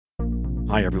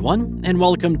Hi, everyone, and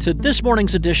welcome to this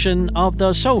morning's edition of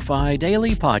the SoFi Daily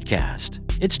Podcast.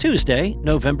 It's Tuesday,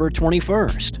 November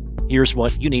 21st. Here's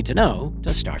what you need to know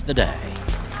to start the day.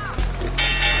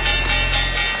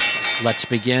 Let's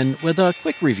begin with a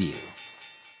quick review.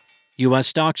 U.S.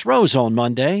 stocks rose on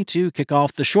Monday to kick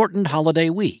off the shortened holiday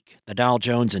week. The Dow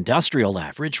Jones Industrial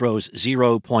Average rose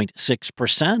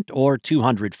 0.6% or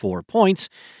 204 points,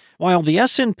 while the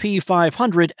S&P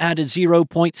 500 added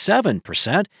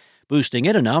 0.7%, boosting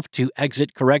it enough to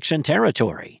exit correction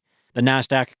territory. The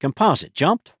Nasdaq Composite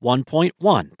jumped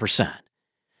 1.1%.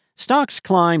 Stocks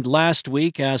climbed last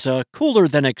week as a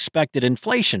cooler-than-expected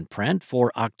inflation print for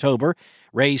October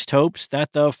raised hopes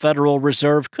that the Federal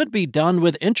Reserve could be done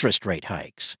with interest rate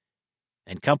hikes.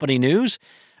 In company news,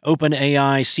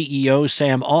 OpenAI CEO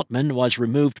Sam Altman was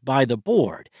removed by the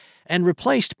board and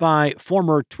replaced by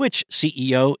former Twitch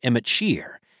CEO Emmett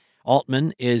Shear.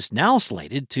 Altman is now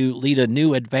slated to lead a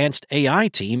new advanced AI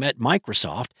team at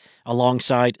Microsoft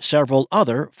alongside several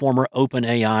other former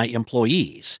OpenAI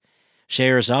employees.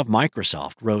 Shares of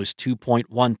Microsoft rose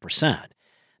 2.1%.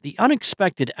 The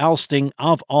unexpected ousting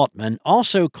of Altman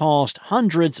also caused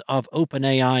hundreds of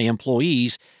OpenAI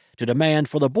employees to demand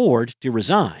for the board to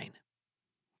resign.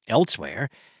 Elsewhere,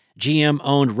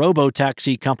 GM-owned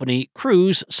robotaxi company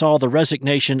Cruise saw the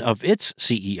resignation of its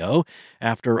CEO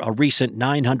after a recent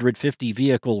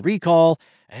 950-vehicle recall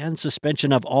and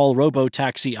suspension of all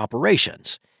robotaxi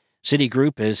operations.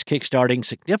 Citigroup is kickstarting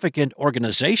significant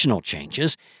organizational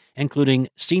changes, including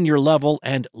senior-level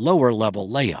and lower-level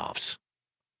layoffs.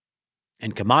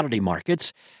 In commodity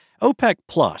markets, OPEC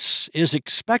Plus is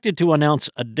expected to announce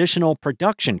additional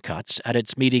production cuts at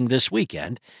its meeting this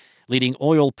weekend, leading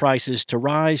oil prices to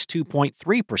rise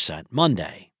 2.3%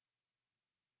 Monday.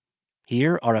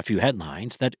 Here are a few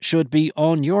headlines that should be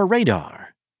on your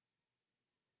radar.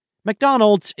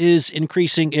 McDonald's is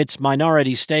increasing its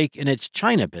minority stake in its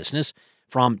China business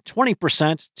from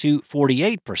 20% to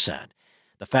 48%.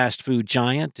 The fast food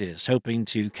giant is hoping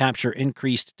to capture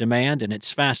increased demand in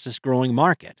its fastest-growing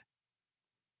market.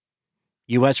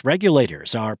 U.S.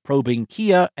 regulators are probing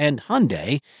Kia and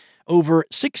Hyundai over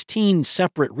 16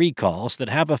 separate recalls that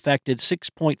have affected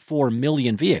 6.4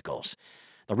 million vehicles.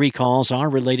 The recalls are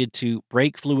related to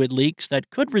brake fluid leaks that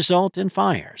could result in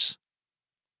fires.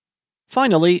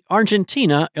 Finally,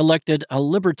 Argentina elected a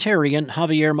libertarian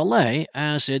Javier Milei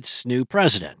as its new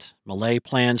president. Milei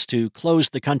plans to close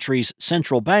the country's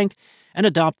central bank and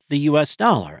adopt the U.S.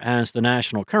 dollar as the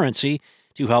national currency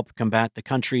to help combat the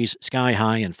country's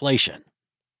sky-high inflation.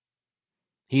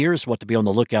 Here's what to be on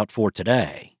the lookout for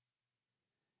today.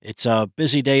 It's a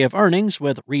busy day of earnings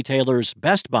with retailers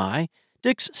Best Buy,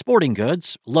 Dick's Sporting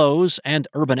Goods, Lowe's, and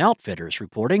Urban Outfitters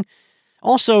reporting.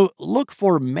 Also, look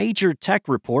for major tech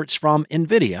reports from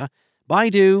NVIDIA,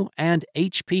 Baidu, and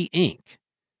HP Inc.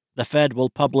 The Fed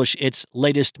will publish its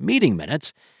latest meeting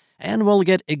minutes, and we'll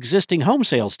get existing home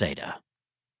sales data.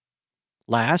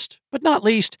 Last but not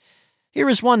least, here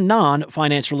is one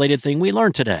non-finance-related thing we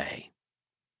learned today.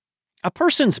 A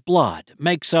person's blood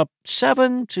makes up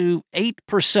 7 to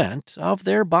 8% of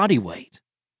their body weight.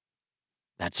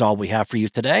 That's all we have for you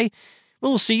today.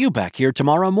 We'll see you back here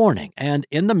tomorrow morning, and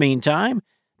in the meantime,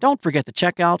 don't forget to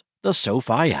check out the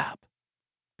SoFi app.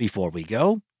 Before we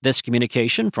go, this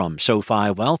communication from SoFi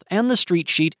Wealth and the Street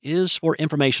Sheet is for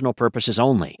informational purposes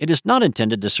only. It is not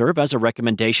intended to serve as a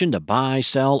recommendation to buy,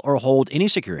 sell, or hold any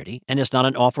security, and is not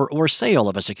an offer or sale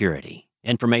of a security.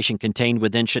 Information contained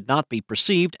within should not be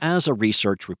perceived as a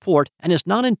research report and is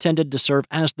not intended to serve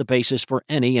as the basis for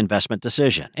any investment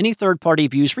decision. Any third-party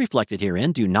views reflected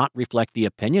herein do not reflect the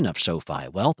opinion of SoFi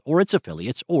Wealth or its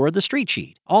affiliates or the Street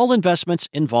Sheet. All investments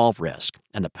involve risk,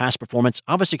 and the past performance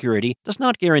of a security does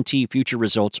not guarantee future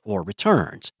results or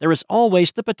returns. There is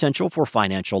always the potential for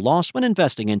financial loss when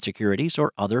investing in securities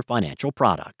or other financial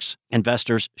products.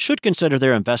 Investors should consider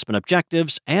their investment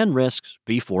objectives and risks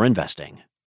before investing.